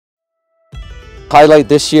Highlight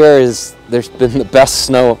this year is there's been the best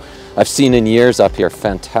snow I've seen in years up here.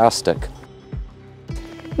 Fantastic.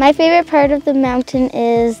 My favorite part of the mountain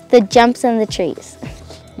is the jumps and the trees.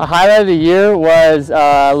 A highlight of the year was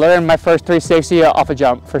learning my first 360 off a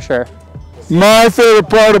jump, for sure. My favorite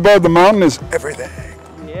part about the mountain is everything.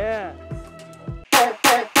 Yeah.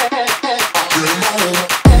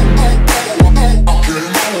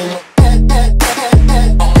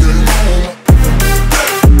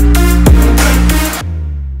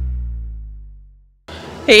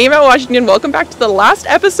 Hey, I'm at Washington. Welcome back to the last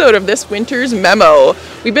episode of this winter's memo.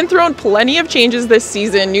 We've been throwing plenty of changes this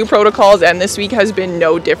season, new protocols, and this week has been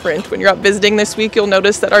no different. When you're out visiting this week, you'll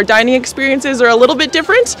notice that our dining experiences are a little bit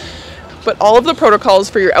different, but all of the protocols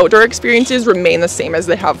for your outdoor experiences remain the same as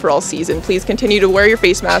they have for all season. Please continue to wear your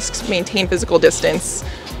face masks, maintain physical distance,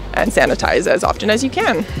 and sanitize as often as you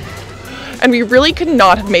can. And we really could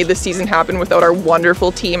not have made this season happen without our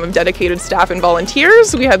wonderful team of dedicated staff and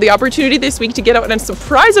volunteers. We had the opportunity this week to get out and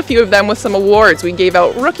surprise a few of them with some awards. We gave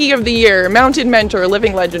out Rookie of the Year, Mountain Mentor,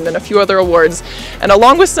 Living Legend, and a few other awards. And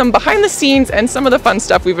along with some behind the scenes and some of the fun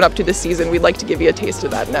stuff we've been up to this season, we'd like to give you a taste of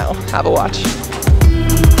that now. Have a watch.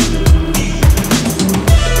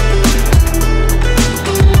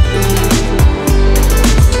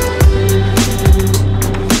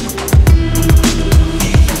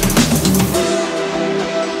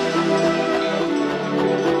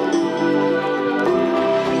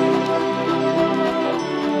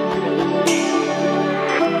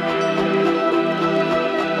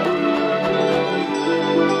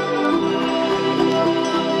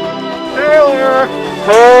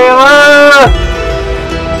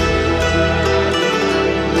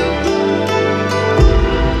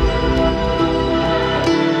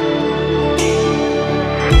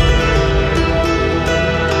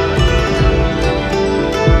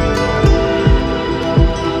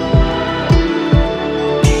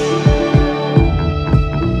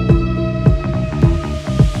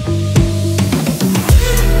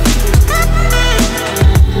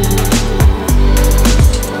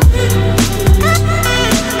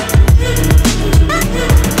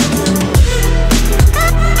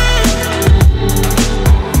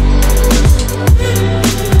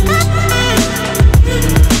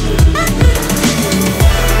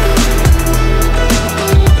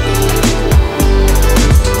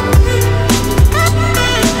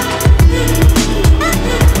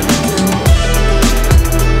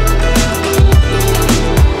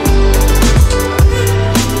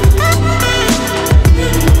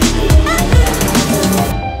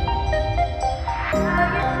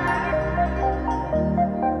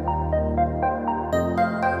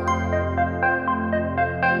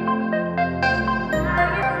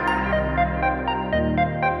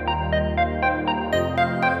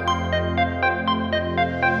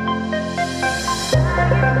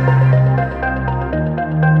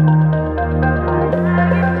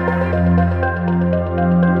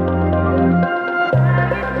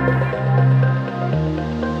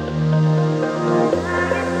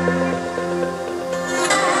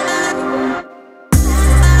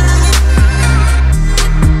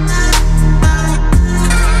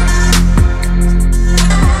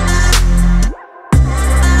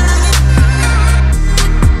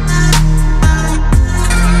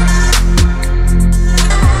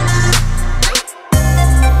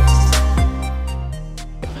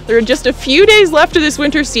 There are just a few days left of this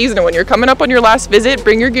winter season, and when you're coming up on your last visit,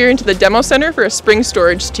 bring your gear into the Demo Centre for a spring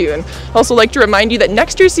storage too. And I'd also like to remind you that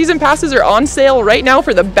next year's season passes are on sale right now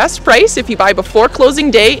for the best price. If you buy before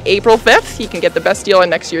closing day, April 5th, you can get the best deal on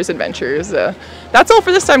next year's adventures. That's all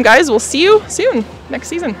for this time, guys. We'll see you soon, next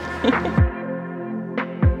season.